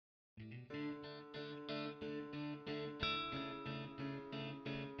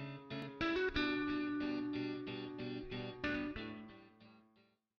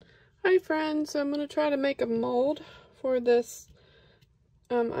Hi friends, so I'm going to try to make a mold for this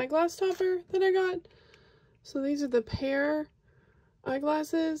eyeglass topper that I got. So these are the pair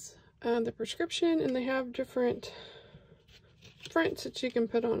eyeglasses, the prescription, and they have different fronts that you can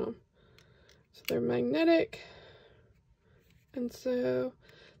put on them. So they're magnetic, and so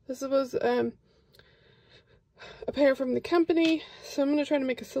this was a pair from the company. So I'm going to try to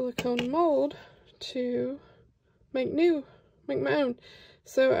make a silicone mold to make my own.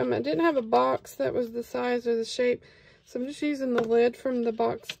 So I didn't have a box that was the size or the shape, so I'm just using the lid from the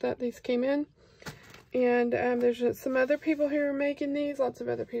box that these came in. And there's some other people who are making these, lots of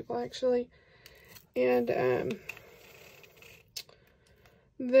other people actually. And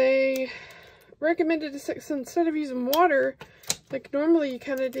they recommended instead of using water, like normally you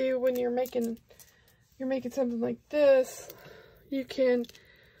kind of do when you're making something like this, you can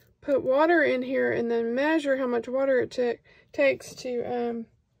put water in here and then measure how much water it takes to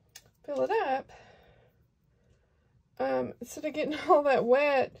fill it up. Instead of getting all that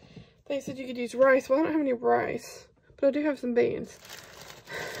wet, they said you could use rice. Well, I don't have any rice, but I do have some beans.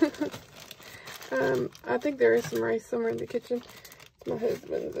 I think there is some rice somewhere in the kitchen. My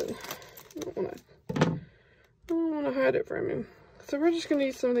husband's, and I don't want to hide it from him. So we're just going to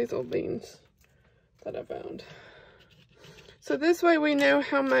use some of these old beans that I found. So this way we know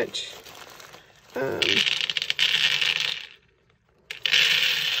how much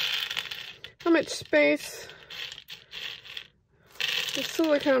space the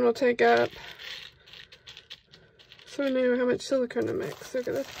silicone will take up. So we know how much silicone to mix.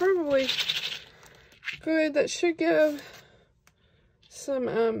 Okay, that's probably good. That should give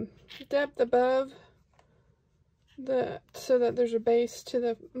some depth above so that there's a base to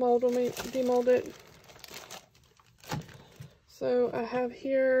the mold when we demold it. So I have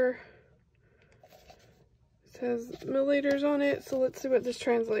here, it says milliliters on it, so let's see what this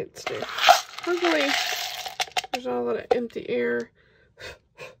translates to. Hopefully there's not a lot of empty air.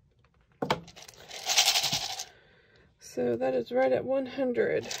 So that is right at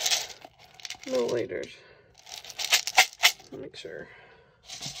 100 milliliters. Make sure.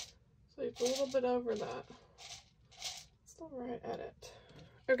 So it's a little bit over that. Still right at it.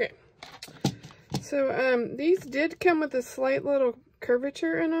 Okay. So these did come with a slight little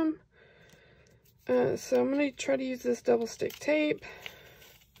curvature in them. So I'm going to try to use this double stick tape.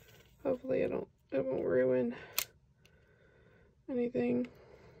 Hopefully it won't ruin anything.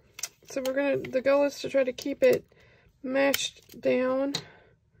 So the goal is to try to keep it mashed down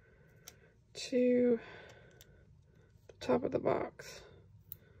to the top of the box.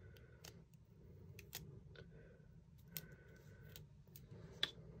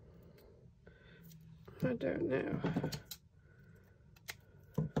 I don't know.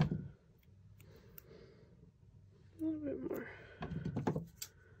 A little bit more.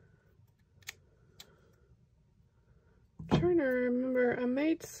 I'm trying to remember, I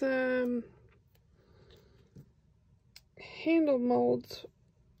made some handle molds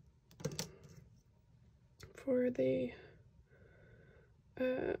for the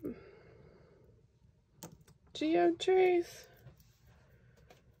geo trays.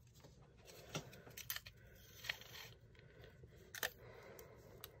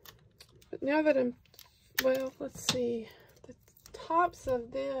 But now that well, let's see, the tops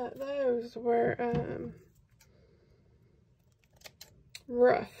of those were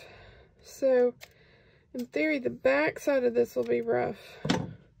rough. So in theory, the back side of this will be rough.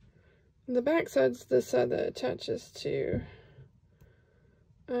 And the back side's the side that attaches to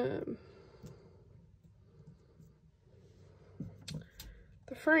the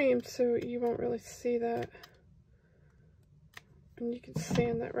frame, so you won't really see that. And you can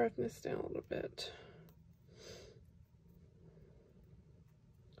sand that roughness down a little bit.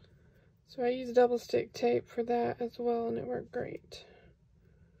 So I used double stick tape for that as well, and it worked great.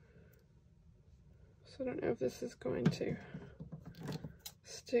 So I don't know if this is going to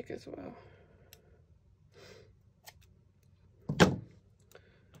stick as well.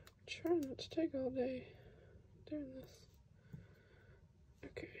 Trying not to take all day doing this.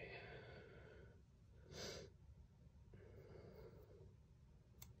 Okay.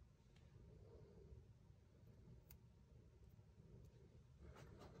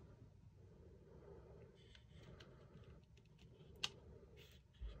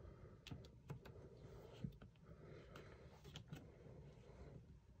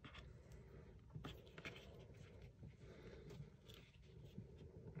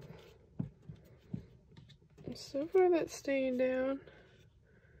 So far that's staying down.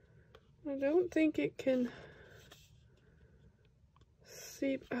 I don't think it can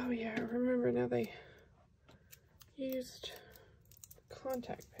seep. Oh yeah, I remember now they used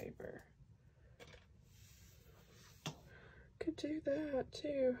contact paper. Could do that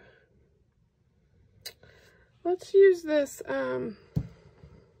too. Let's use this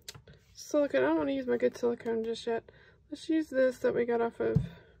silicone. I don't want to use my good silicone just yet. Let's use this that we got off of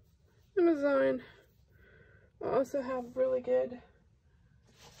Amazon. I also have really good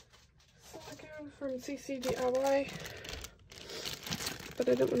silicone from CCDIY, but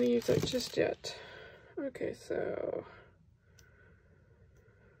I don't want to use it just yet. Okay, so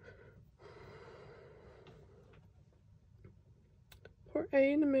pour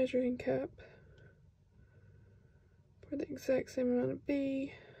A in the measuring cup. Pour the exact same amount of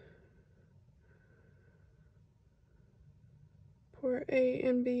B. Pour A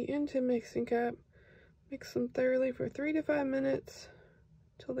and B into a mixing cup. Mix them thoroughly for 3 to 5 minutes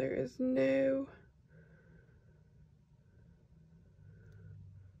till there is no,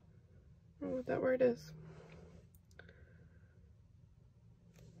 I don't know what that word is.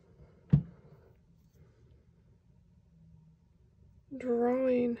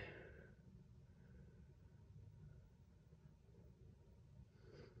 Drawing.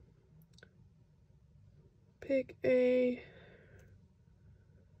 Pick a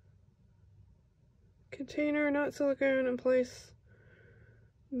container, not silicone, and place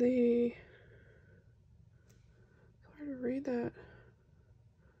the, it's hard to read that,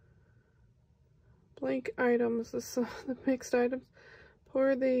 blank items, the mixed items.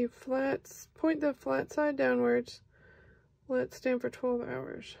 Pour the flats, point the flat side downwards, let it stand for 12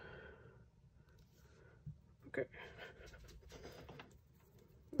 hours. Okay.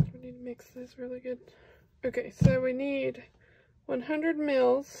 We need to mix this really good. Okay, so we need 100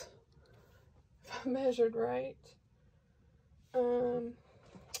 mils, if I measured right. And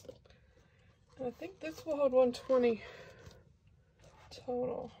I think this will hold 120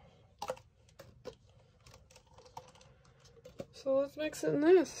 total. So let's mix it in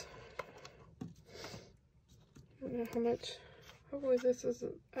this. I don't know how much. Hopefully this is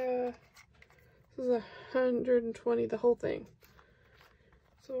 120, the whole thing.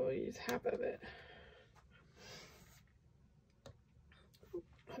 So we'll use half of it.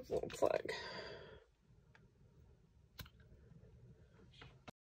 Has a little flag.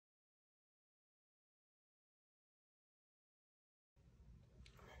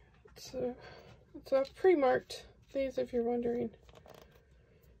 So I've pre-marked these if you're wondering.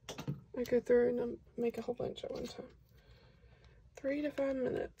 I go through and make a whole bunch at one time. 3 to 5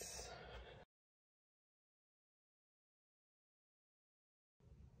 minutes.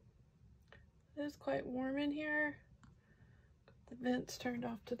 It is quite warm in here. The vents turned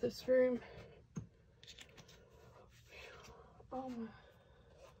off to this room. Oh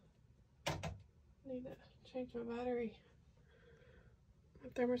my. Need to change my battery. My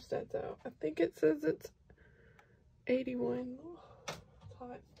thermostat's out. I think it says it's 81. Oh, it's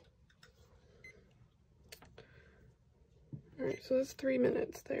hot. Alright, so that's 3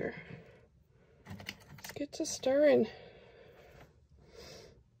 minutes there. Let's get to stirring.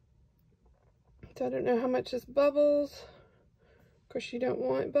 So I don't know how much is bubbles. Of course, you don't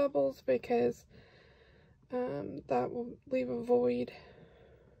want bubbles because that will leave a void.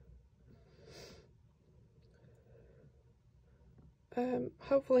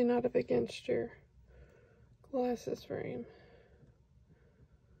 Hopefully not up against your glasses frame.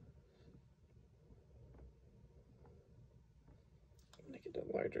 Make it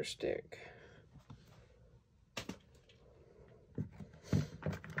a larger stick.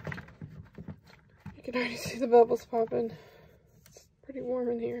 You can already see the bubbles popping. It's pretty warm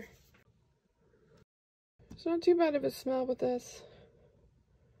in here. It's not too bad of a smell with this.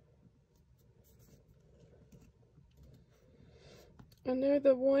 I know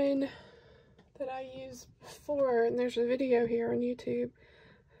the one that I used before, and there's a video here on YouTube,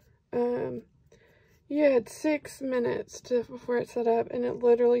 you had 6 minutes before it set up, and it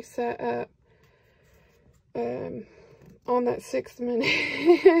literally set up on that 6th minute.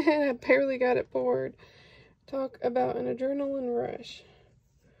 And I barely got it poured. Talk about an adrenaline rush.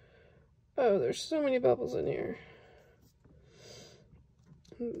 Oh, there's so many bubbles in here.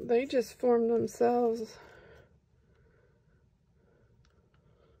 They just formed themselves.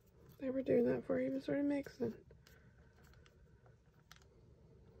 They were doing that before I even started mixing.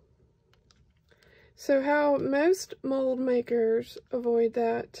 So how most mold makers avoid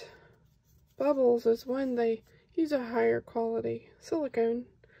that bubbles is when they use a higher quality silicone.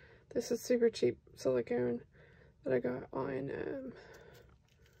 This is super cheap silicone that I got on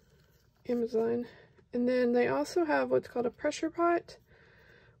Amazon. And then they also have what's called a pressure pot,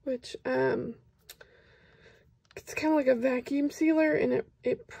 which it's kind of like a vacuum sealer, and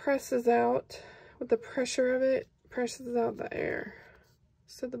it presses out, with the pressure of it, presses out the air.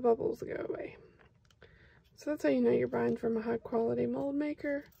 so the bubbles go away. So that's how you know you're buying from a high quality mold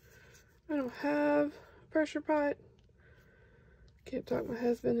maker. I don't have a pressure pot. Can't talk my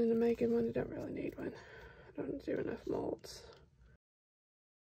husband into making one. I don't really need one. I don't do enough molds.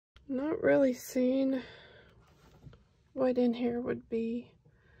 Not really seeing what in here would be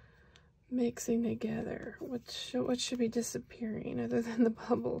mixing together. What should be disappearing other than the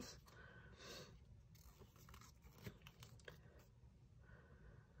bubbles?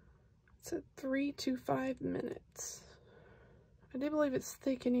 It's at 3 to 5 minutes. I do believe it's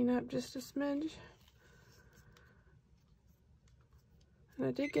thickening up just a smidge. And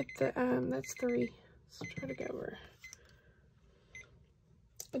I did get the, that's 3. Let's try to go over.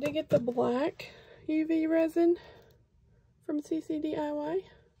 I did get the black UV resin from CCDIY.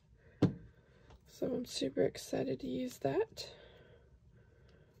 So I'm super excited to use that.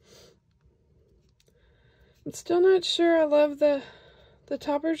 I'm still not sure I love the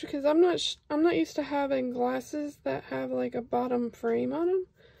toppers because I'm not used to having glasses that have like a bottom frame on them.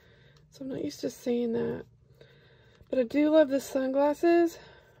 So I'm not used to seeing that. But I do love the sunglasses.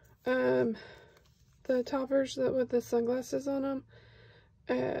 The toppers with the sunglasses on them.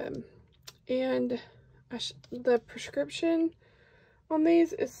 And the prescription on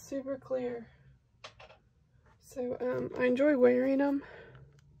these is super clear. So I enjoy wearing them.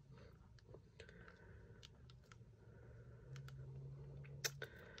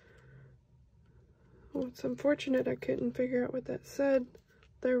 Well, it's unfortunate I couldn't figure out what that said.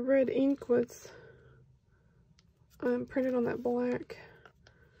 The red ink was printed on that black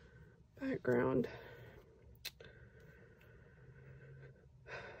background.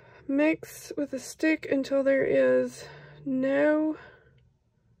 Mix with a stick until there is no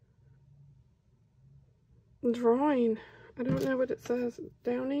drawing. I don't know what it says.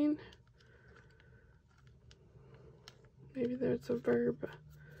 Downing? Maybe there's a verb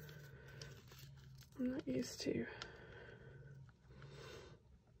I'm not used to.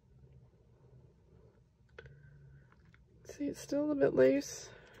 See, it's still a little bit loose.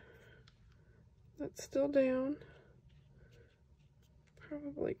 That's still down.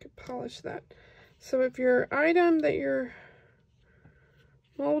 Probably could polish that. So if your item that you're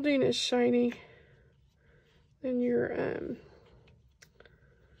molding is shiny, then your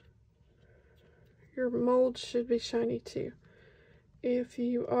mold should be shiny too. If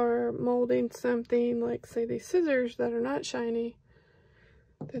you are molding something like, say, these scissors that are not shiny,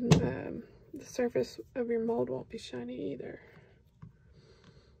 then the surface of your mold won't be shiny either.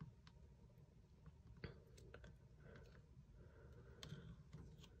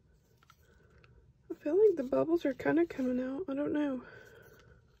 I feel like the bubbles are kind of coming out. I don't know.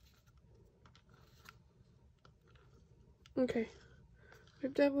 Okay.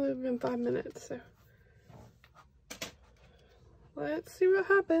 We've definitely been 5 minutes, so let's see what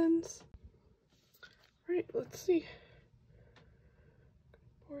happens. All right, let's see.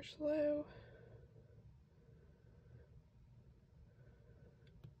 Pour slow.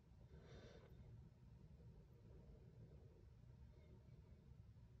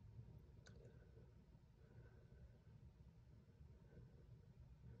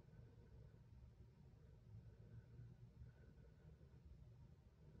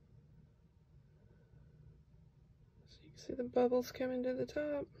 So you can see the bubbles coming to the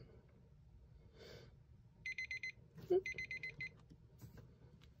top.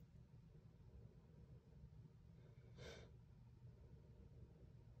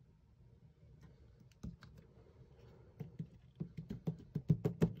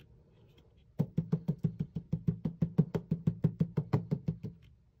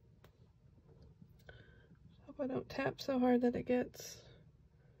 Hope I don't tap so hard that it gets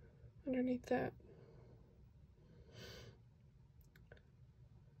underneath that.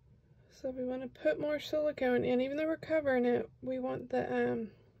 So we want to put more silicone in, even though we're covering it. We want the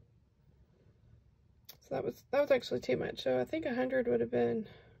so that was actually too much. So I think 100 would have been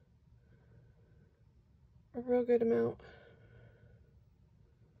a real good amount.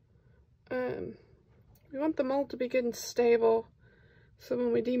 We want the mold to be good and stable, so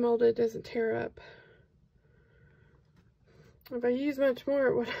when we demold it, it doesn't tear up. If I use much more,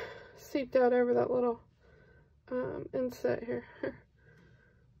 it would have seeped out over that little inset here.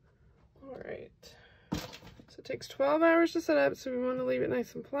 Alright, so it takes 12 hours to set up, so we want to leave it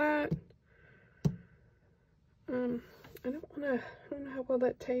nice and flat. I don't know how well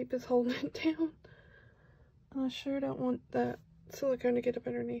that tape is holding it down. I sure don't want that silicone to get up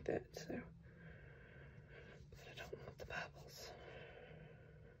underneath it, so. But I don't want the bubbles.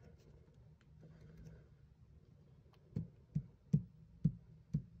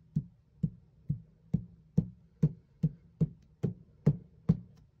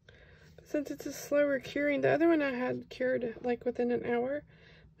 since it's a slower curing, the other one I had cured like within an hour.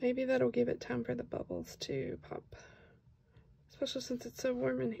 Maybe that'll give it time for the bubbles to pop, especially since it's so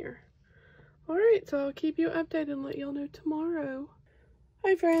warm in here. Alright, so I'll keep you updated and let y'all know tomorrow.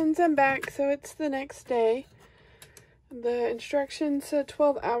 Hi friends, I'm back. So it's the next day. The instructions said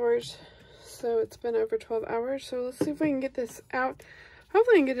 12 hours, so it's been over 12 hours. So let's see if we can get this out.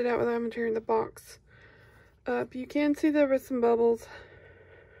 Hopefully I can get it out without having to tearing the box up. You can see there were some bubbles,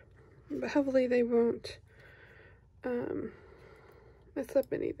 but hopefully they won't mess up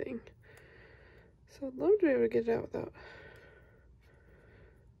anything. So I'd love to be able to get it out without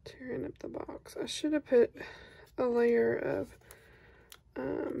tearing up the box. I should have put a layer of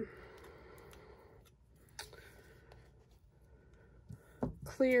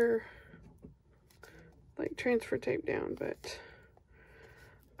clear like transfer tape down, but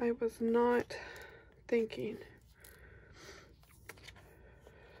I was not thinking.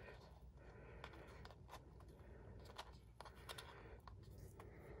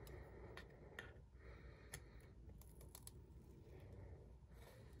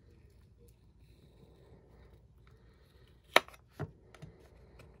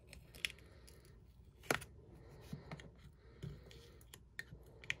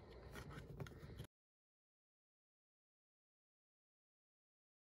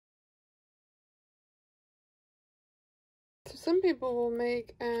 So some people will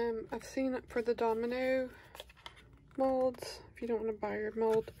make, I've seen it for the domino molds, if you don't want to buy your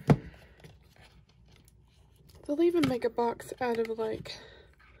mold. They'll even make a box out of like,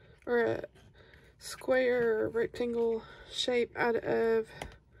 or a square or rectangle shape out of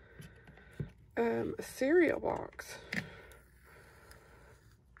a cereal box.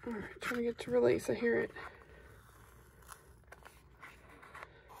 Alright, trying to get to release, I hear it.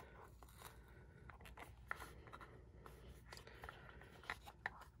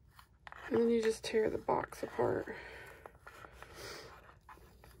 And then you just tear the box apart.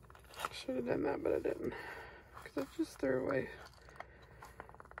 Should have done that, but I didn't. Because I just threw away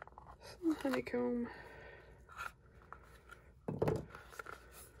some honeycomb.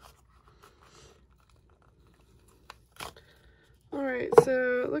 Alright,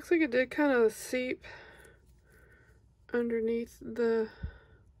 so it looks like it did kind of seep underneath the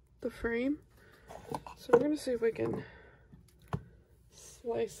frame. So we're going to see if we can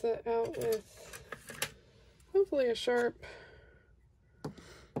slice that out with hopefully a sharp.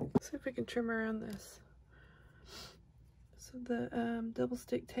 Let's see if we can trim around this. So the double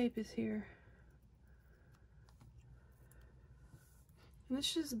stick tape is here, and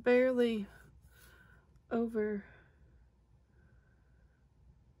it's just barely over.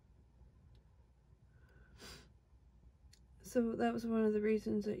 So that was one of the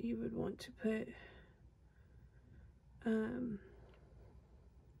reasons that you would want to put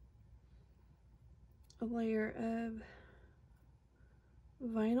a layer of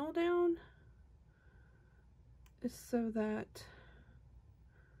vinyl down, is so that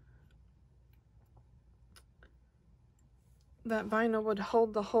that vinyl would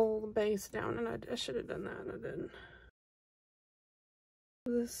hold the whole base down, and I should have done that and I didn't.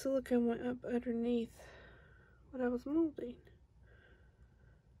 The silicone went up underneath what I was molding.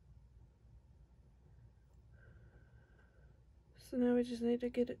 So now we just need to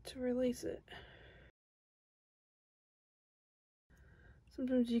get it to release it.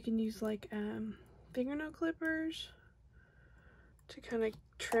 Sometimes you can use like fingernail clippers to kind of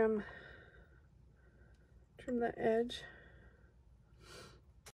trim the edge.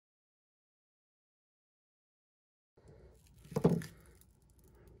 Okay,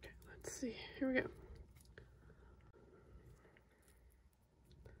 let's see. Here we go.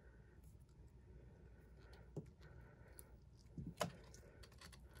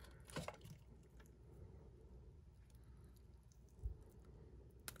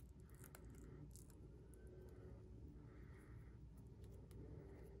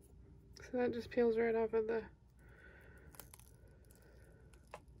 So that just peels right off of the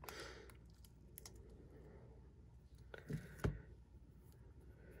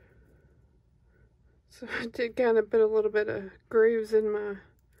so I did kind of put a little bit of grooves in my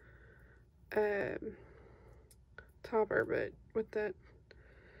topper, but with that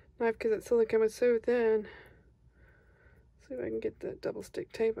knife, because that silicone was so thin, see if I can get that double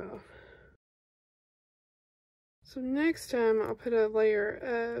stick tape off. So next time I'll put a layer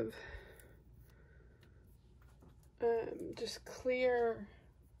of just clear,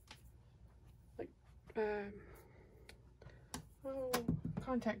 like,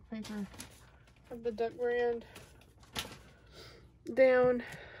 contact paper of the duck brand down,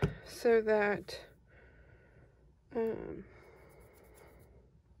 so that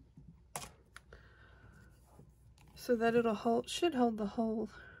so that should hold the whole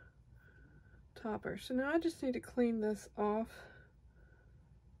topper. So now I just need to clean this off.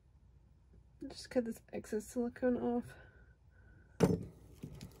 Just cut this excess silicone off.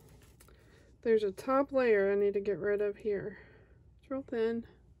 There's a top layer I need to get rid of here. It's real thin.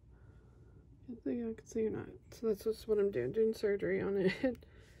 I think I can see or not. So that's just what I'm doing surgery on it.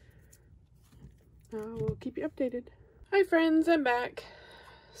 We'll keep you updated. Hi friends, I'm back.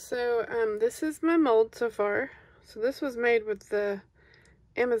 So this is my mold so far. So this was made with the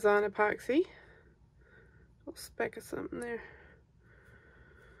Amazon epoxy. A little speck of something there.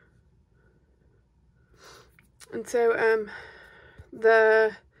 And so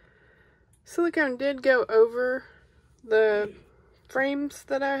the silicone did go over the frames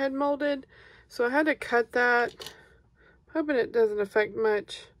that I had molded, so I had to cut that. I'm hoping it doesn't affect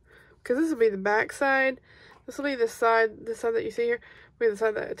much, because this will be the back side. This will be the side that you see here, will be the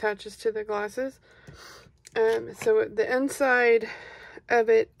side that attaches to the glasses. So the inside of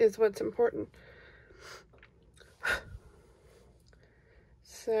it is what's important.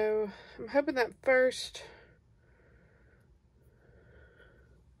 So I'm hoping that first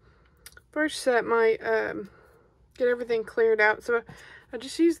set might get everything cleared out. So I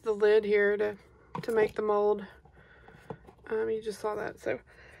just used the lid here to make the mold. You just saw that. So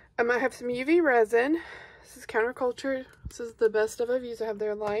I have some UV resin. This is Counterculture. This is the best of I've used. I have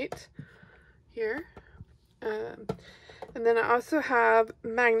their light here. And then I also have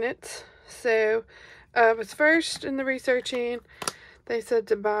magnets. So I was first in the researching. They said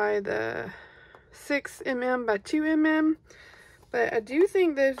to buy the 6 mm by 2 mm. But I do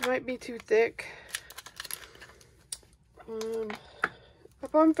think those might be too thick.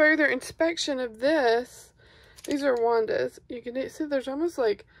 Upon further inspection of this, these are Wanda's. You can see there's almost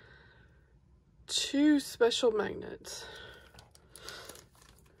like 2 special magnets.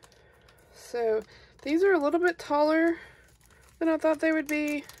 So these are a little bit taller than I thought they would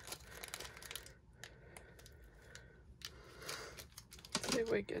be. Let's see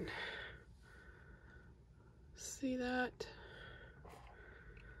if we can see that.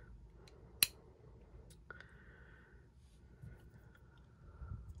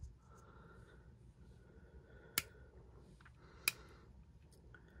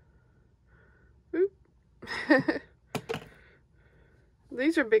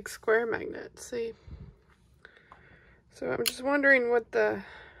 These are big square magnets, see? So I'm just wondering what the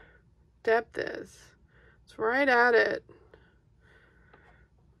depth is. It's right at it.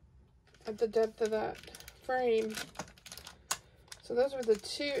 At the depth of that frame. So those were the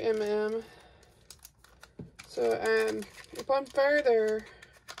 2 mm. So upon further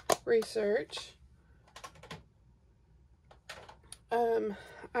research,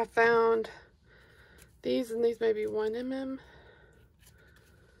 I found these, and these may be 1 mm.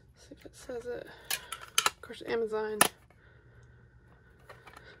 Let's see if it says it. Of course, Amazon.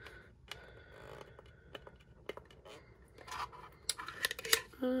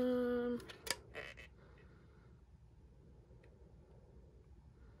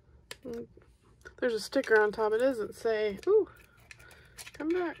 There's a sticker on top. It doesn't say. Ooh, come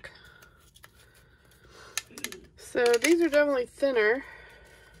back. So these are definitely thinner.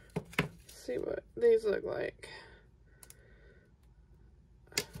 Let's see what these look like.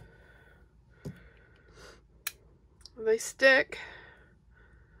 They stick.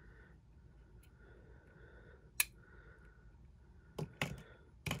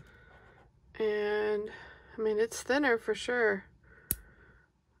 And I mean, it's thinner for sure.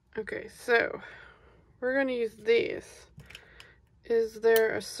 Okay, so we're going to use these. Is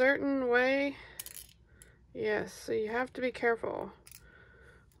there a certain way? Yes, so you have to be careful.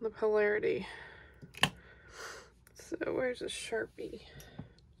 The polarity. So where's the Sharpie?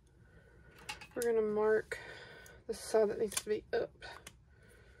 We're going to mark the side that needs to be up.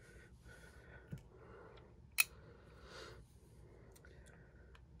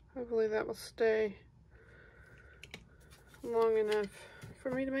 Hopefully that will stay long enough for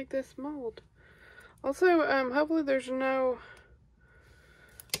me to make this mold. Also, hopefully there's no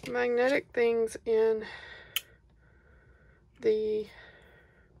magnetic things in the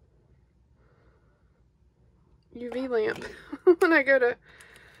UV lamp. When I go to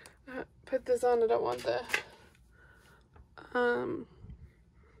put this on, I don't want the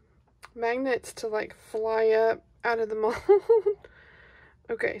magnets to like fly up out of the mold.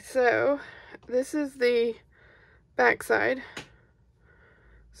 Okay, so this is the back side.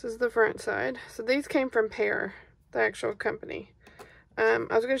 This is the front side. So these came from Pear, the actual company. I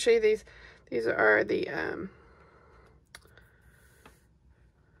was going to show you these. These are the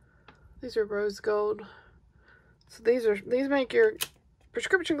these are rose gold. So these make your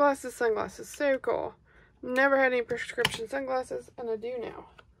prescription glasses, sunglasses. So cool. Never had any prescription sunglasses, and I do now.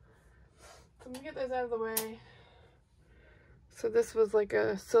 So I'm gonna get those out of the way. So this was like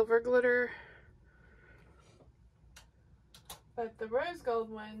a silver glitter. But the rose gold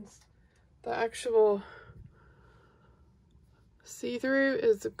ones, the actual see-through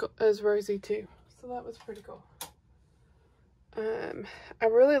is rosy too. So that was pretty cool. I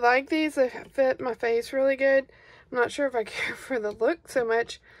really like these. They fit my face really good. I'm not sure if I care for the look so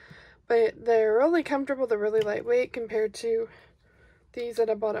much, but they're really comfortable. They're really lightweight compared to these that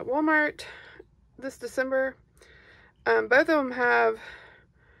I bought at Walmart this December. Both of them have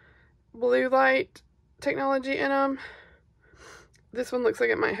blue light technology in them. This one looks like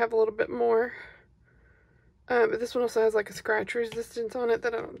it might have a little bit more. But this one also has like a scratch resistance on it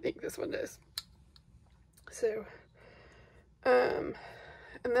that I don't think this one does. So, and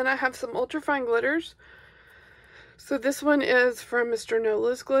then I have some ultrafine glitters. So this one is from Mr.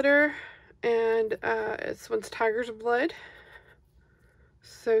 Nola's Glitter, and this one's Tiger's Blood.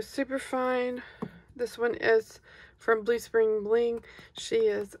 So super fine. This one is from Blue Spring Bling. She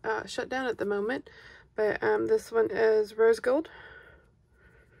is shut down at the moment, but this one is Rose Gold.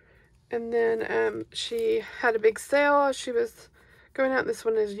 And then she had a big sale. She was going out. This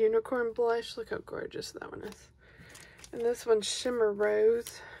one is Unicorn Blush. Look how gorgeous that one is. And this one's Shimmer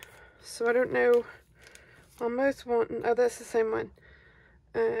Rose. So I don't know. Almost wanting. Oh, that's the same one.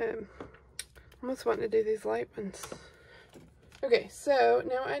 Almost wanting to do these light ones. Okay, so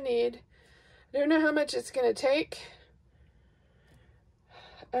now I don't know how much it's going to take.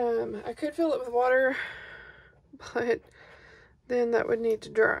 I could fill it with water, but then that would need to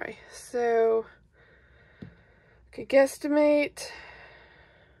dry. So I could guesstimate.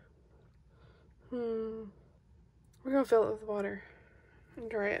 We're going to fill it with water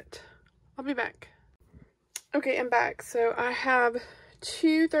and dry it. I'll be back. Okay, I'm back. So I have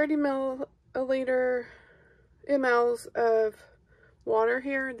two 30 milliliter mLs of water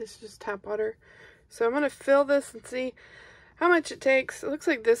here. This is just tap water. So I'm going to fill this and see how much it takes. It looks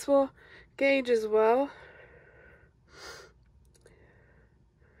like this will gauge as well.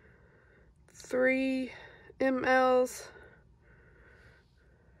 3 mLs.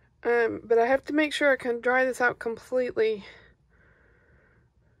 But I have to make sure I can dry this out completely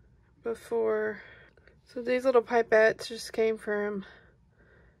before. So these little pipettes just came from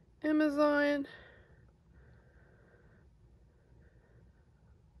Amazon.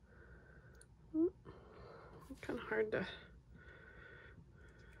 Kind of hard to.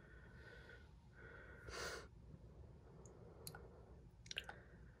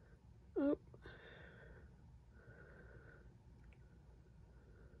 Oh.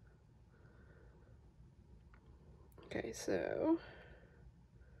 Okay, so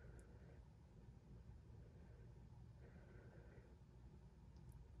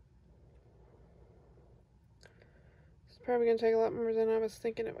it's probably going to take a lot more than I was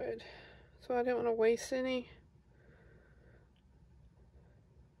thinking it would. So I didn't want to waste any.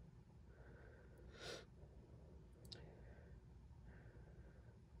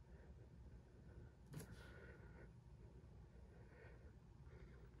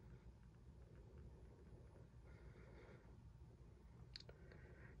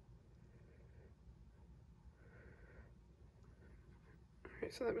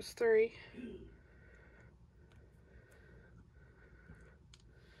 Alright, so that was 3.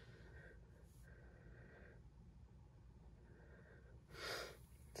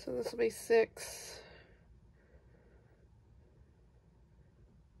 So this will be 6.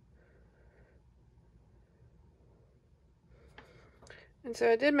 And so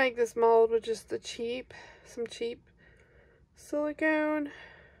I did make this mold with just some cheap silicone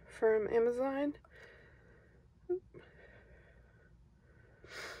from Amazon.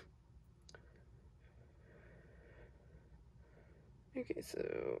 Okay,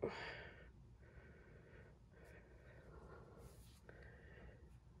 so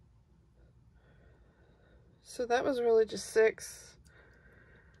that was really just 6.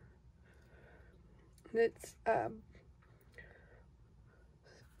 It's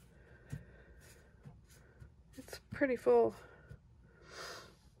pretty full.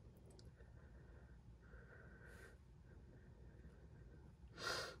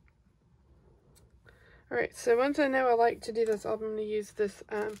 Alright, so once I know I like to do this, I'm going to use this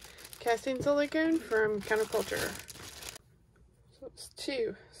casting silicone from Counterculture. So it's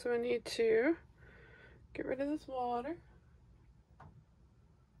 2. So I need to get rid of this water.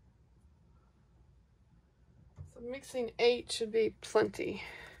 So mixing 8 should be plenty.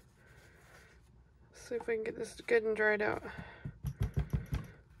 Let's see if we can get this good and dried out.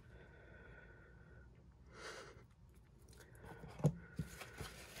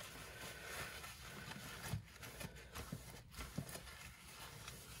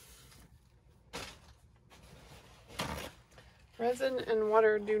 Resin and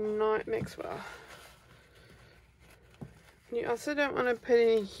water do not mix well. You also don't want to put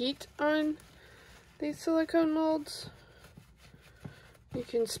any heat on these silicone molds. You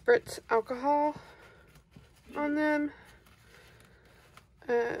can spritz alcohol on them.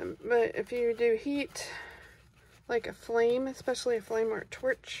 But if you do heat, like a flame, especially a flame or a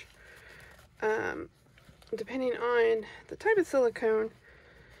torch, depending on the type of silicone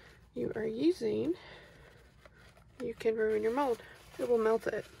you are using, you can ruin your mold. It will melt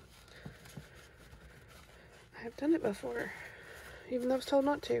it. I have done it before, even though I was told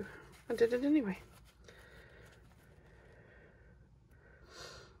not to. I did it anyway.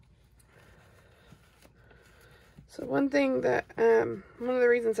 So one thing that, one of the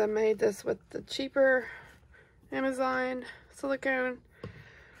reasons I made this with the cheaper Amazon silicone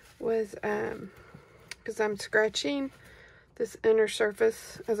was because I'm scratching this inner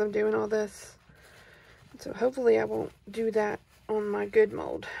surface as I'm doing all this. So hopefully I won't do that on my good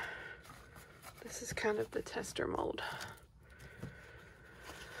mold. This is kind of the tester mold.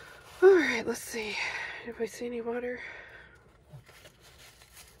 Alright, let's see. If we see any water.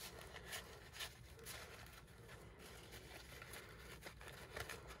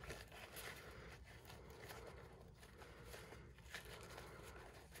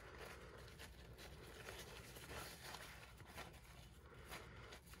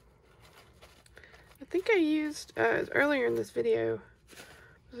 I think I used, earlier in this video,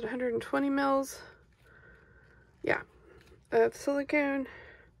 was it 120 mils? Yeah, of silicone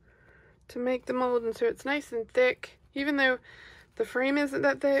to make the mold, and so it's nice and thick. Even though the frame isn't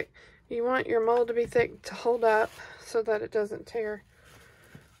that thick, you want your mold to be thick to hold up so that it doesn't tear.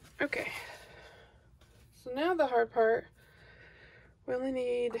 Okay, so now the hard part. We only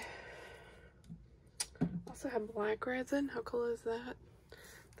need, also have black resin. How cool is that?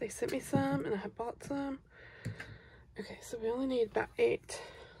 They sent me some and I have bought some. Okay, so we only need about 8.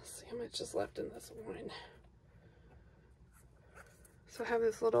 Let's see how much is left in this one. So I have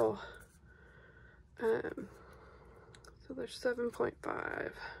this little, so there's 7.5.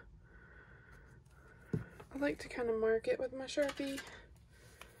 I like to kind of mark it with my Sharpie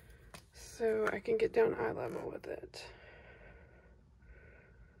so I can get down eye level with it.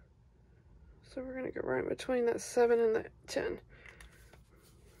 So we're gonna go right between that 7 and that 10.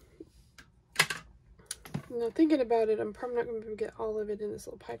 Now thinking about it, I'm probably not going to get all of it in this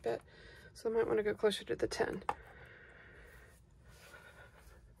little pipette, so I might want to go closer to the 10.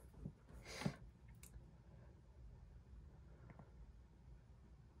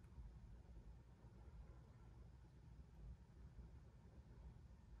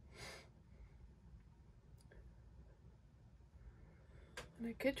 And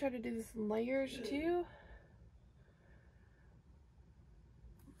I could try to do this in layers too.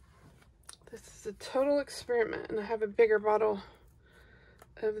 This is a total experiment, and I have a bigger bottle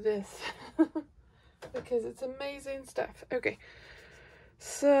of this because it's amazing stuff. Okay,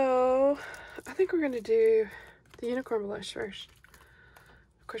 so I think we're going to do the unicorn blush first.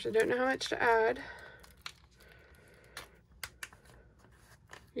 Of course, I don't know how much to add.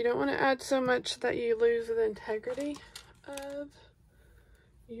 You don't want to add so much that you lose the integrity of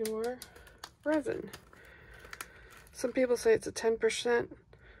your resin. Some people say it's a 10%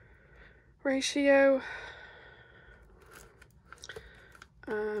 ratio.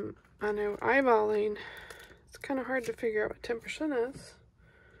 I know eyeballing, it's kind of hard to figure out what 10% is.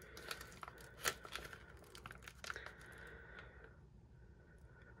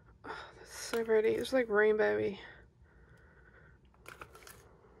 Oh, that's so pretty. It's like rainbowy.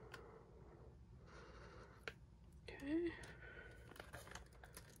 Okay.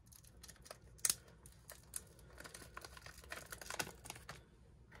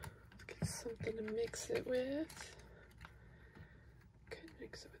 Let's get something to mix it with. Could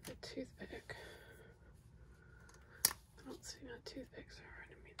mix it with a toothpick. I don't see my toothpicks are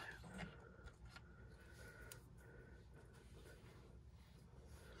running me though.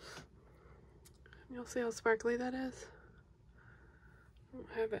 You'll see how sparkly that is. I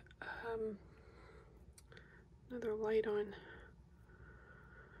don't have it, another light on.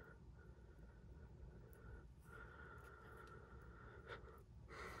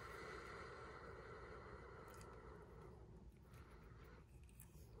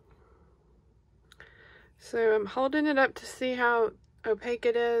 So I'm holding it up to see how opaque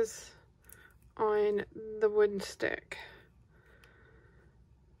it is on the wooden stick.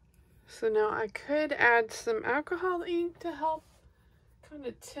 So now I could add some alcohol ink to help kind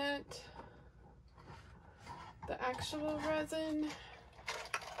of tint the actual resin,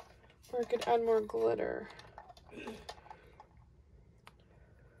 or I could add more glitter. It's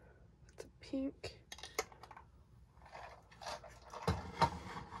a pink.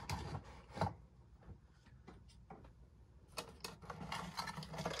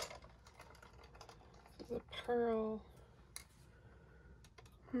 pearl.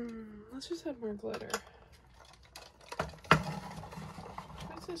 Let's just add more glitter.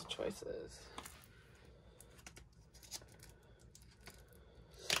 Choices, choices.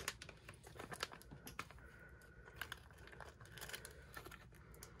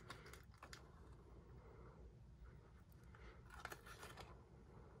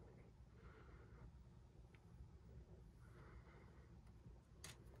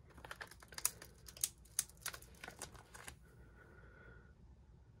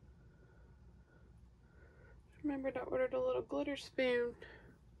 Remembered I ordered a little glitter spoon.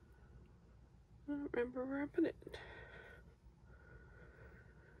 I don't remember where I put it.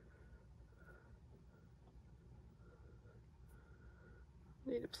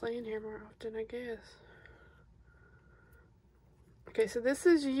 Need to play in here more often, I guess. Okay, so this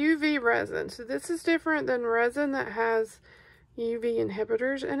is UV resin. So this is different than resin that has UV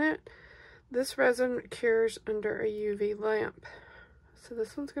inhibitors in it. This resin cures under a UV lamp. So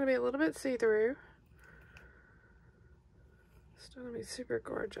this one's going to be a little bit see-through. Still going to be super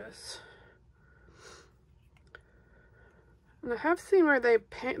gorgeous. And I have seen where they're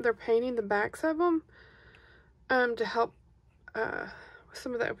painting the backs of them to help with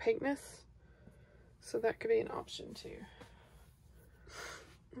some of the opaqueness. So that could be an option too.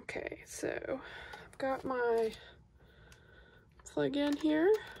 Okay, so I've got my plug-in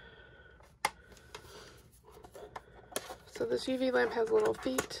here. So this UV lamp has little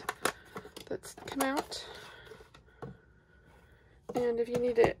feet that come out. And if you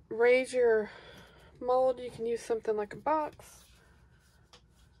need to raise your mold, you can use something like a box.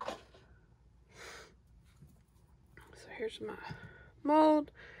 So here's my mold.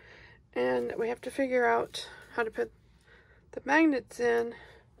 And we have to figure out how to put the magnets in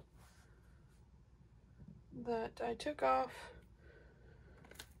that I took off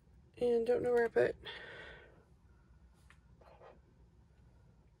and don't know where I put.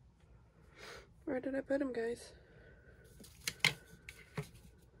 Where did I put them, guys?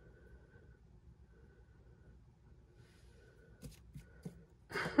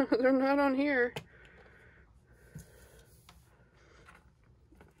 They're not on here.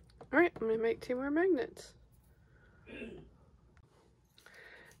 Alright, I'm going to make 2 more magnets.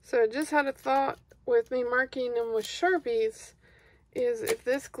 So I just had a thought with me marking them with Sharpies, is if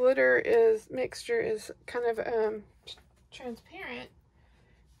this glitter mixture is kind of transparent,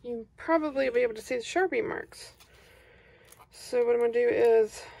 you probably will be able to see the Sharpie marks. So what I'm going to do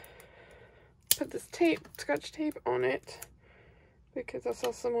is put this tape, Scotch tape on it, because I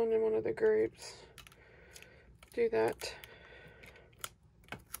saw someone in one of the groups do that.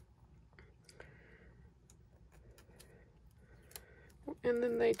 And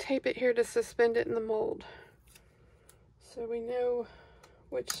then they tape it here to suspend it in the mold. So we know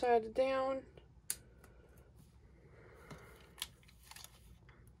which side is down.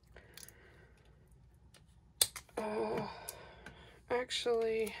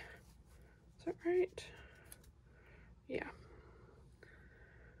 Actually, is that right? Yeah.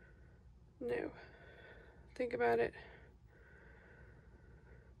 No. Think about it.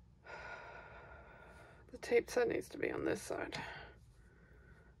 The tape side needs to be on this side.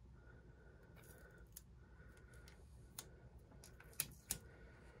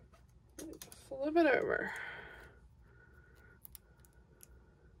 Flip it over.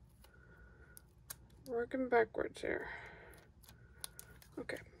 Working backwards here.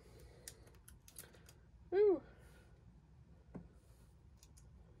 Okay. Ooh.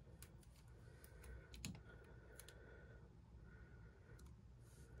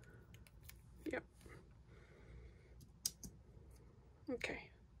 Yep. Okay.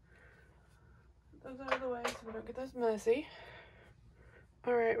 Put those out of the way so we don't get those messy.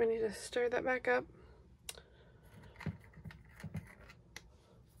 Alright, we need to stir that back up.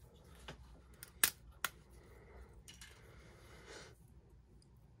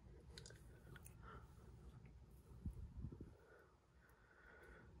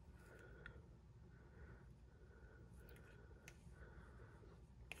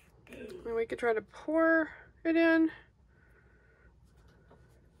 And we could try to pour it in.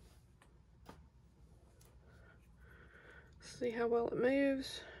 See how well it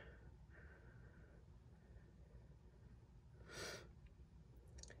moves.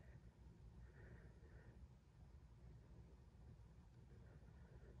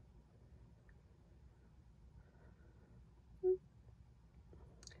 This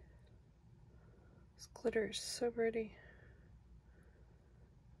glitter is so pretty.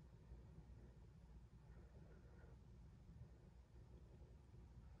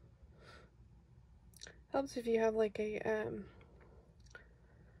 Helps if you have like a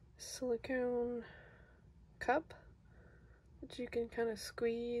silicone cup that you can kind of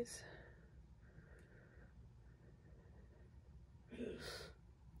squeeze.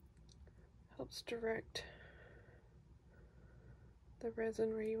 Helps direct the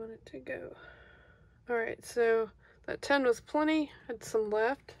resin where you want it to go. Alright, so that 10 was plenty, had some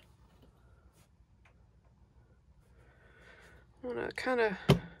left. I'm gonna kind of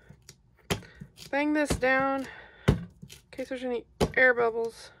bang this down in case there's any air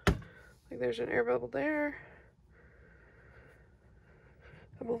bubbles. Like there's an air bubble there,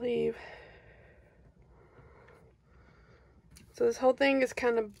 I believe. So this whole thing is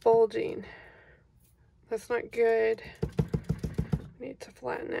kind of bulging. That's not good. We need to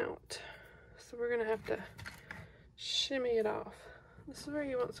flatten out. So we're gonna have to shimmy it off. This is where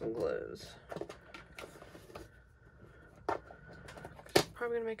you want some gloves. It's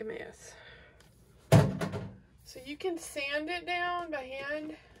probably gonna make a mess. So you can sand it down by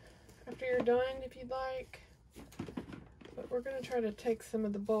hand after you're done if you'd like. But we're gonna try to take some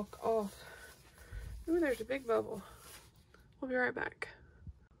of the bulk off. Ooh, there's a big bubble. We'll be right back.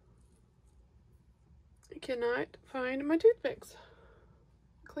 I cannot find my toothpicks.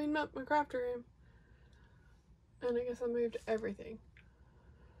 Cleaned up my craft room. And I guess I moved everything.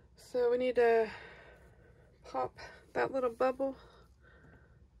 So we need to pop that little bubble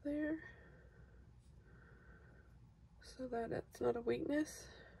there so that it's not a weakness.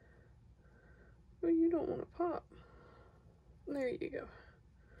 Well, you don't want to pop. There you go.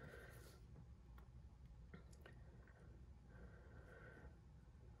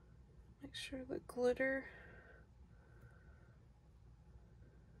 Make sure the glitter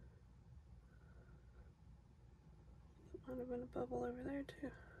might have been a bubble over there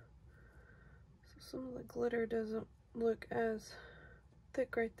too. So some of the glitter doesn't look as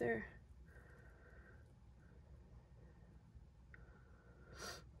thick right there.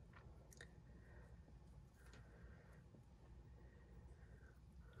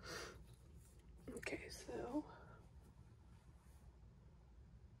 Okay, so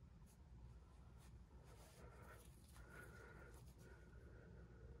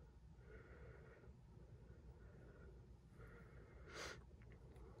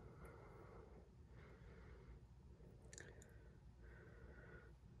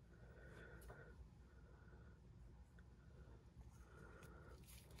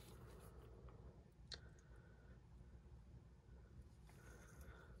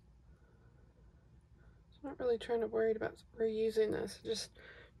I'm not really trying to worry about reusing this. I just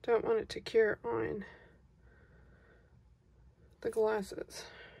don't want it to cure on the glasses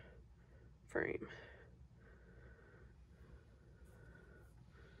frame.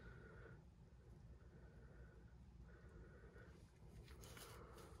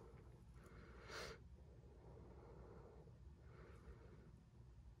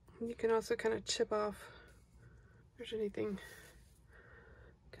 You can also kind of chip off if there's anything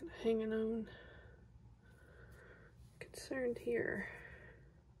kind of hanging on. Concerned here.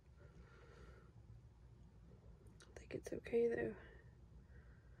 I think it's okay though.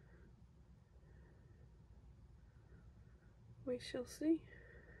 We shall see.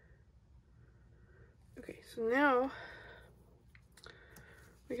 Okay, so now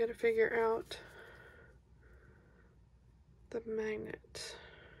we got to figure out the magnet,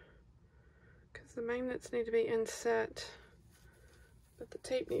 because the magnets need to be inset, but the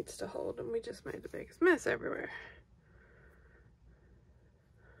tape needs to hold, and we just made the biggest mess everywhere.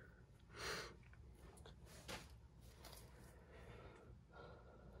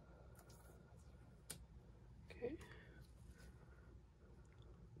 Okay.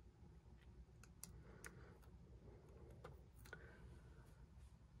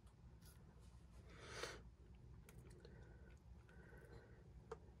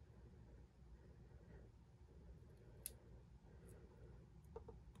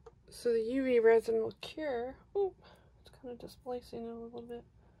 So the UV resin will cure. Oh, it's kind of displacing it a little bit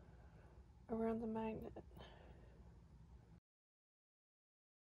around the magnet.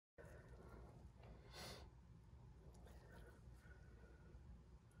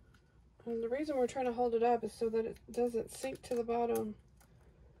 And the reason we're trying to hold it up is so that it doesn't sink to the bottom.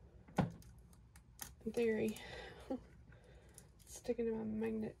 In theory. It's sticking to my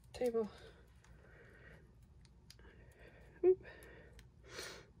magnet table. Oop.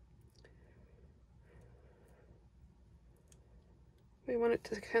 We want it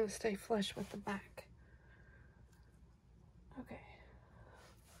to kind of stay flush with the back. Okay.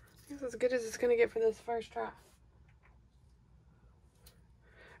 That's as good as it's going to get for this first try.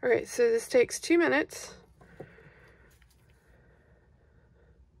 Alright, so this takes 2 minutes.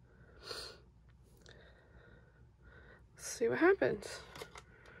 Let's see what happens.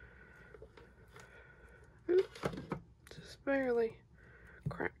 Oop, just barely.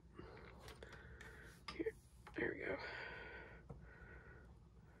 Crap. Here, there we go.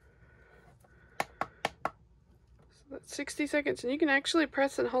 So that's 60 seconds, and you can actually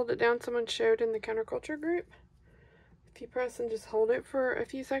press and hold it down. Someone showed in the counterculture group. If you press and just hold it for a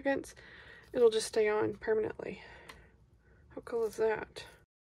few seconds, it'll just stay on permanently. How cool is that?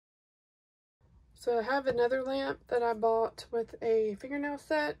 So I have another lamp that I bought with a fingernail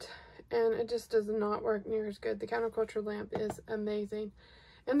set, and it just does not work near as good. The counterculture lamp is amazing,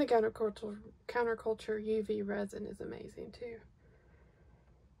 and the counterculture UV resin is amazing too.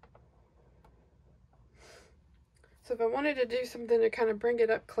 So if I wanted to do something to kind of bring it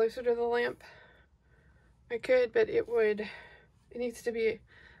up closer to the lamp, I could, but it needs to be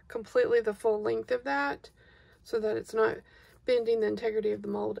completely the full length of that so that it's not bending the integrity of the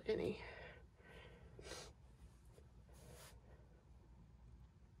mold any.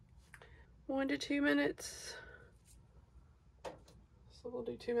 One to 2 minutes. So we'll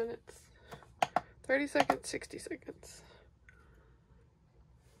do 2 minutes. 30 seconds, 60 seconds.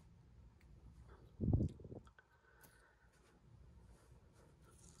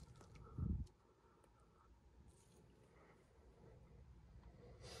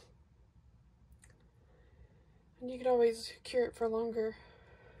 And you could always cure it for longer.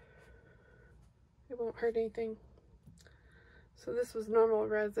 It won't hurt anything. So this was normal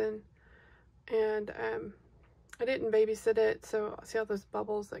resin, and I didn't babysit it, so see all those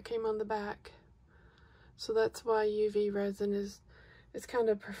bubbles that came on the back. So that's why UV resin is kind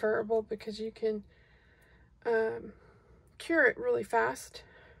of preferable, because you can cure it really fast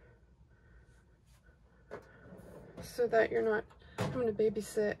so that you're not having to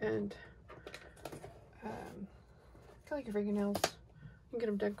babysit and I like your fingernails. You can get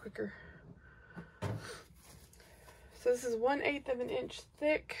them done quicker. So this is 1/8 of an inch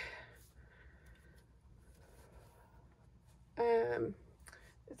thick.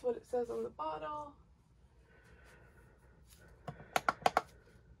 It's what it says on the bottle.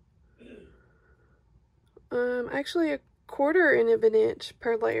 Actually 1/4 of an inch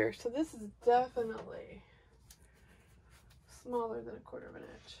per layer. So this is definitely smaller than 1/4 of an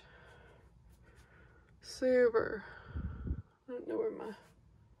inch. Super. I don't know where my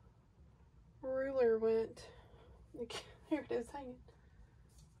ruler went. Here it is hanging.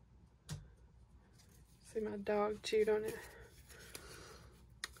 See, my dog chewed on it.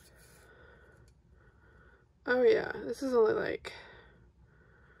 Oh yeah, this is only like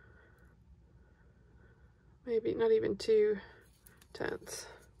maybe not even 2/10.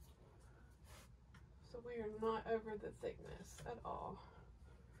 So we are not over the thickness at all.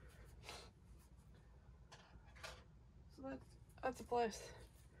 So that's a plus.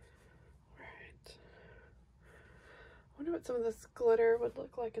 Alright. I wonder what some of this glitter would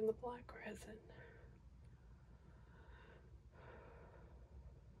look like in the black resin.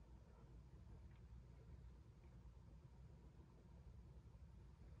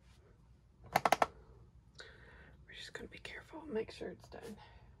 We're just gonna be careful, make sure it's done.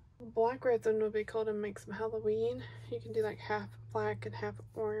 Black resin would be cool to make some Halloween. You can do like half black and half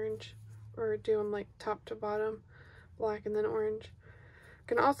orange, or do them like top to bottom, black and then orange. You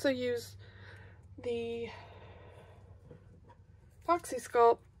can also use the Foxy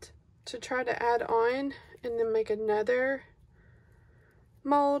Sculpt to try to add on and then make another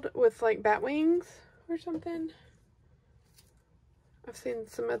mold with like bat wings or something. I've seen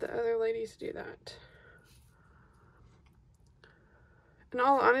some of the other ladies do that. In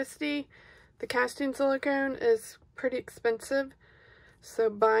all honesty, the casting silicone is pretty expensive, so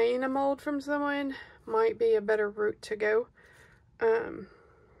buying a mold from someone might be a better route to go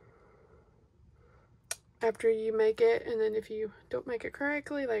after you make it. And then if you don't make it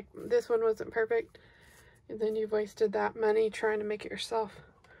correctly, like this one wasn't perfect, and then you've wasted that money trying to make it yourself.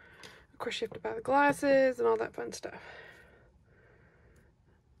 Of course, you have to buy the glasses and all that fun stuff.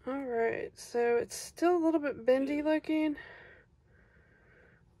 Alright, so it's still a little bit bendy looking.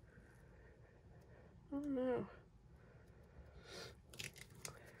 I don't know.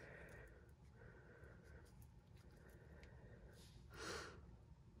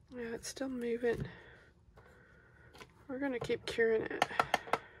 Yeah, it's still moving. We're gonna keep curing it.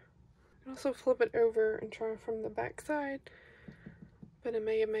 You can also flip it over and try from the back side, but it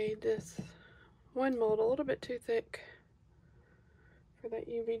may have made this one mold a little bit too thick for that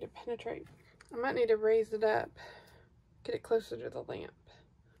UV to penetrate. I might need to raise it up, get it closer to the lamp.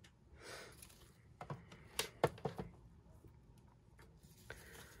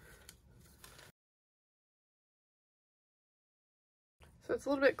 So it's a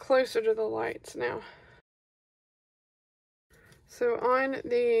little bit closer to the lights now. So on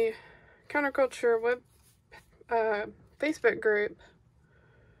the counterculture Facebook group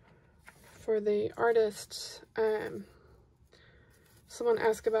for the artists. Someone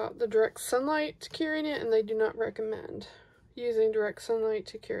asked about the direct sunlight curing it, and they do not recommend using direct sunlight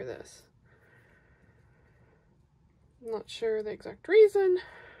to cure this. I'm not sure the exact reason.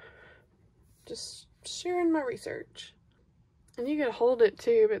 Just sharing my research. And you can hold it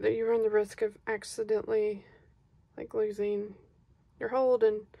too, but you run the risk of accidentally like losing your hold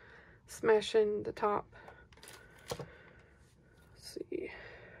and smashing the top. Let's see.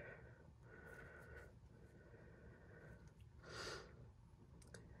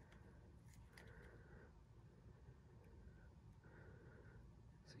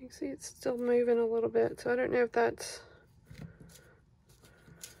 So you can see it's still moving a little bit, so I don't know if that's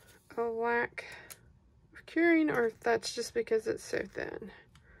a lack of curing or if that's just because it's so thin.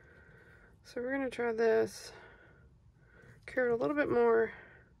 So we're going to try this. Cure it a little bit more.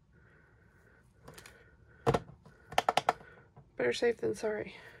 Better safe than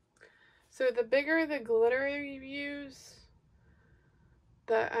sorry. So the bigger the glitter you use,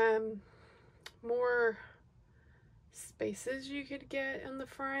 the more spaces you could get in the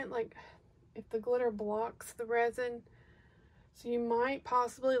front. Like if the glitter blocks the resin, so you might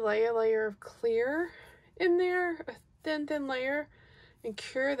possibly lay a layer of clear in there, a thin layer, and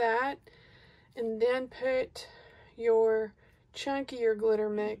cure that, and then put your chunkier glitter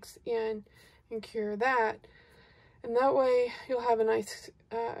mix in and cure that. And that way you'll have a nice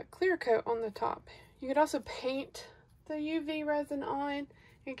clear coat on the top. You could also paint the UV resin on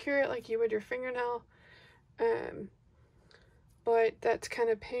and cure it like you would your fingernail. But that's kind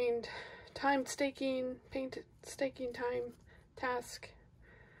of paint staking time task.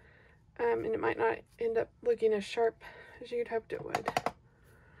 And it might not end up looking as sharp as you'd hoped it would.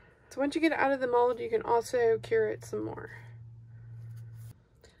 So once you get it out of the mold, you can also cure it some more.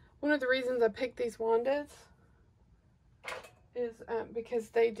 One of the reasons I picked these Wandas is because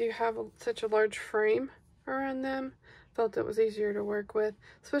they do have such a large frame around them. Felt it was easier to work with,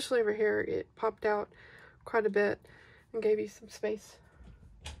 especially over here. It popped out quite a bit and gave you some space.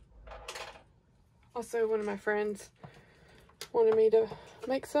 Also, one of my friends wanted me to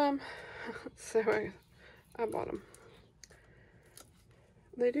make some, so I bought them.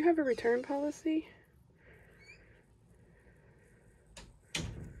 They do have a return policy.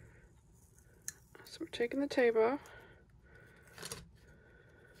 So we're taking the tape off.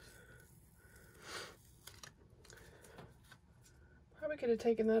 Probably could have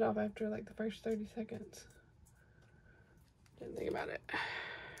taken that off after like the first 30 seconds. Didn't think about it.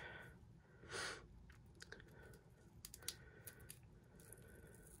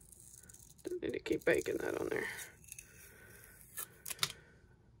 Don't need to keep baking that on there.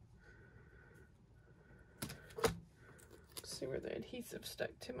 Let's see where the adhesive stuck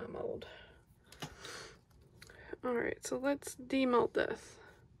to my mold. Alright, so let's demold this.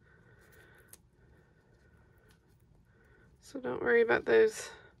 So don't worry about those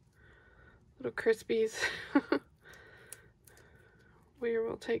little crispies. We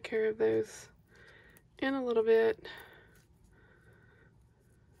will take care of those in a little bit.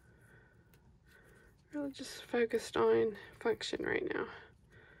 Really just focused on function right now.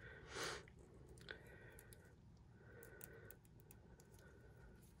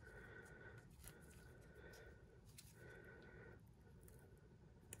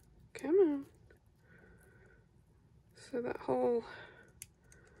 Come on. So that whole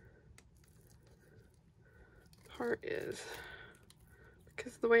part is,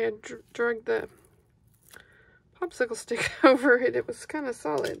 because the way I drug the popsicle stick over it, it was kind of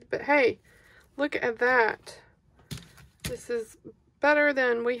solid. But hey, look at that. This is better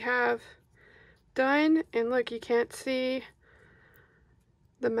than we have done. And look, you can't see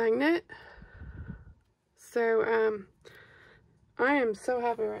the magnet. So, I am so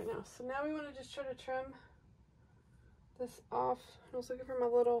happy right now. So now we want to just try to trim this off. I was looking for my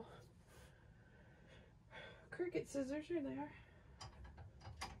little Cricut scissors. Here they are.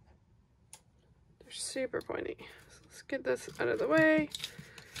 They're super pointy. So let's get this out of the way.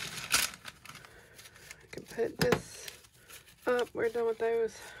 I can put this up. We're done with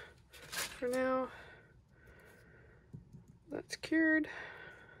those for now. That's cured.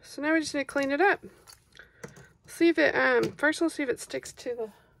 So now we just need to clean it up. See if it, first we'll see if it sticks to the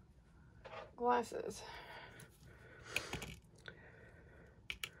glasses.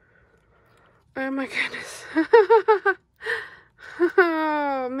 Oh my goodness.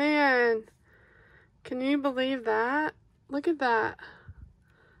 Oh man. Can you believe that? Look at that.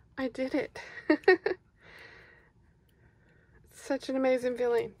 I did it. It's such an amazing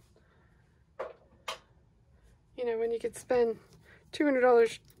feeling. You know, when you could spend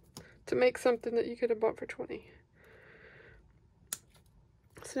 $200 to make something that you could have bought for $20.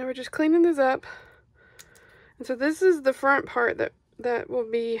 So now we're just cleaning this up. And so this is the front part that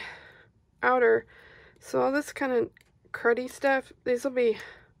will be outer. So all this kind of cruddy stuff, these will be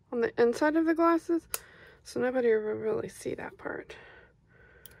on the inside of the glasses. So nobody will really see that part.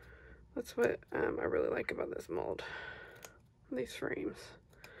 That's what I really like about this mold, these frames.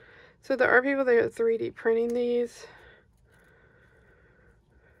 So there are people that are 3D printing these.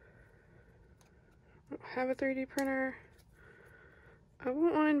 I don't have a 3D printer. I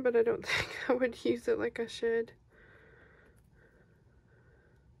want one, but I don't think I would use it like I should.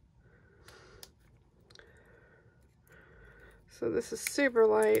 So this is super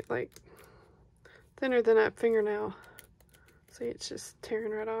light, like thinner than that fingernail. See, it's just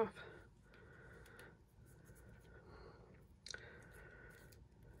tearing right off.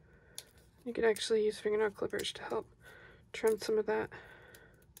 You could actually use fingernail clippers to help trim some of that.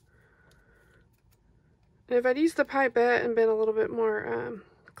 And if I'd used the pipette and been a little bit more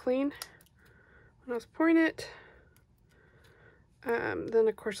clean when I was pouring it, then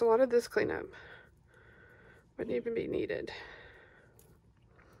of course a lot of this cleanup wouldn't even be needed.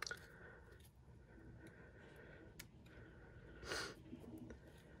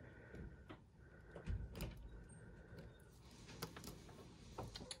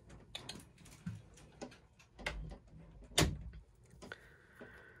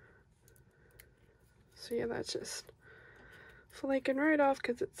 So yeah, that's just flaking right off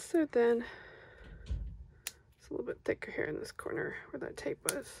because it's so thin. It's a little bit thicker here in this corner where that tape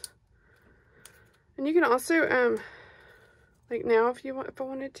was. And you can also, like now if I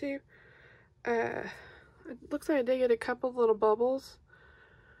wanted to, it looks like I did get a couple little bubbles.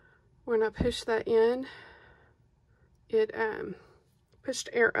 When I pushed that in, it pushed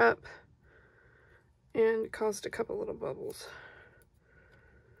air up and caused a couple little bubbles.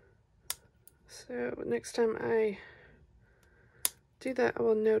 So next time I do that, I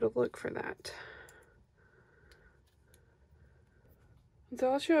will know to look for that.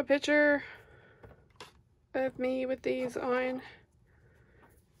 So I'll show a picture of me with these on.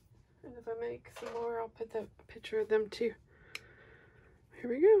 And if I make some more, I'll put the picture of them too. Here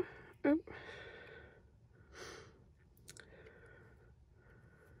we go. Oh.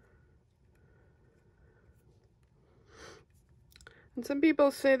 And some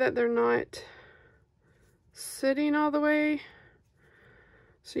people say that they're not sitting all the way,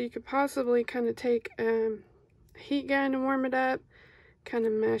 so you could possibly kind of take a heat gun and warm it up, kind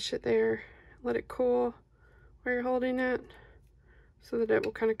of mash it there, let it cool where you're holding it, so that it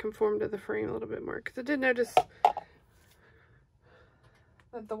will kind of conform to the frame a little bit more. Because I did notice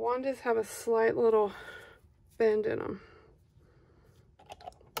that the wandas have a slight little bend in them,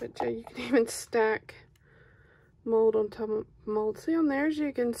 but you can even stack mold on top of mold. See, on theirs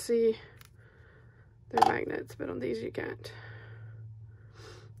you can see they're magnets, but on these you can't.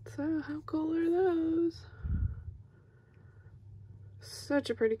 So how cool are those? Such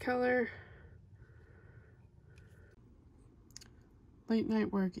a pretty color. Late night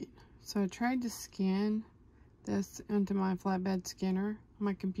working. So I tried to scan this into my flatbed scanner on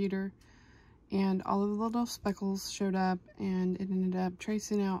my computer, and all of the little speckles showed up, and it ended up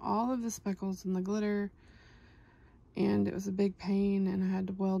tracing out all of the speckles in the glitter. And it was a big pain, and I had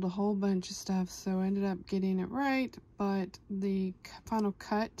to weld a whole bunch of stuff, so I ended up getting it right, but the final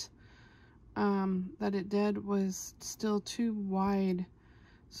cut that it did was still too wide.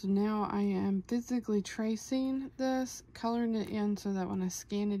 So now I am physically tracing this, coloring it in so that when I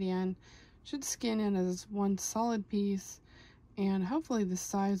scan it in, it should scan in as one solid piece, and hopefully the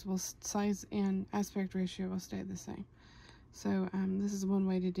size and aspect ratio will stay the same. So this is one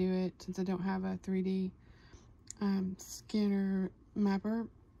way to do it, since I don't have a 3D scanner mapper.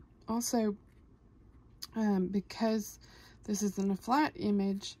 Also, because this isn't a flat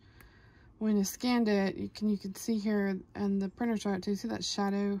image, when I scanned it, you can see here, and the printer saw it too, see that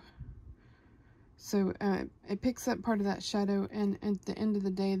shadow? So it picks up part of that shadow, and at the end of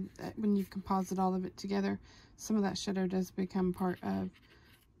the day, when you composite all of it together, some of that shadow does become part of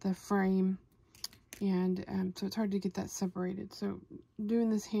the frame, and so it's hard to get that separated. So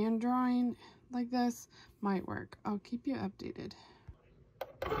doing this hand drawing like this might work. I'll keep you updated.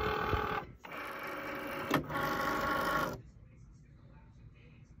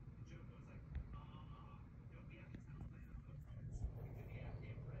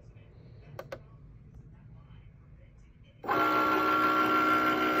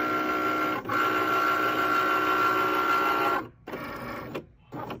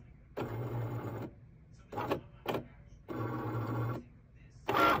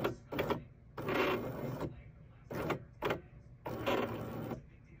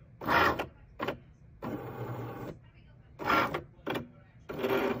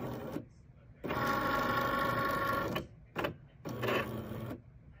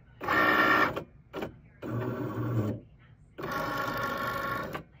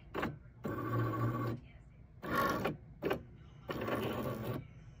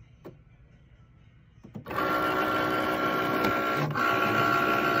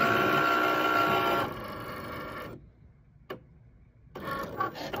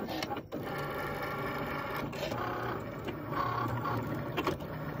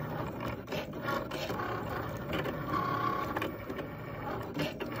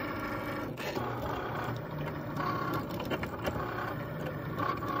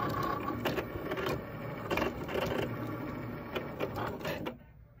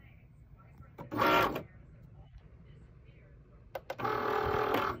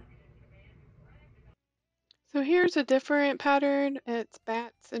 here's a different pattern. It's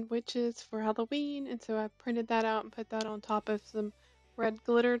bats and witches for Halloween, and so I printed that out and put that on top of some red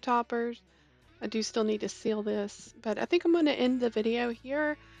glitter toppers. I do still need to seal this, but I think I'm going to end the video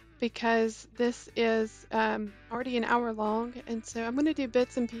here because this is already an hour long, and so I'm going to do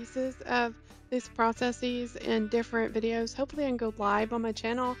bits and pieces of these processes in different videos. Hopefully I can go live on my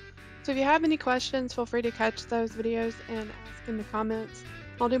channel. So if you have any questions, feel free to catch those videos and ask in the comments.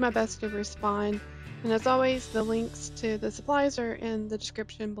 I'll do my best to respond. And as always, the links to the supplies are in the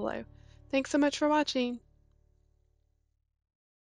description below. Thanks so much for watching.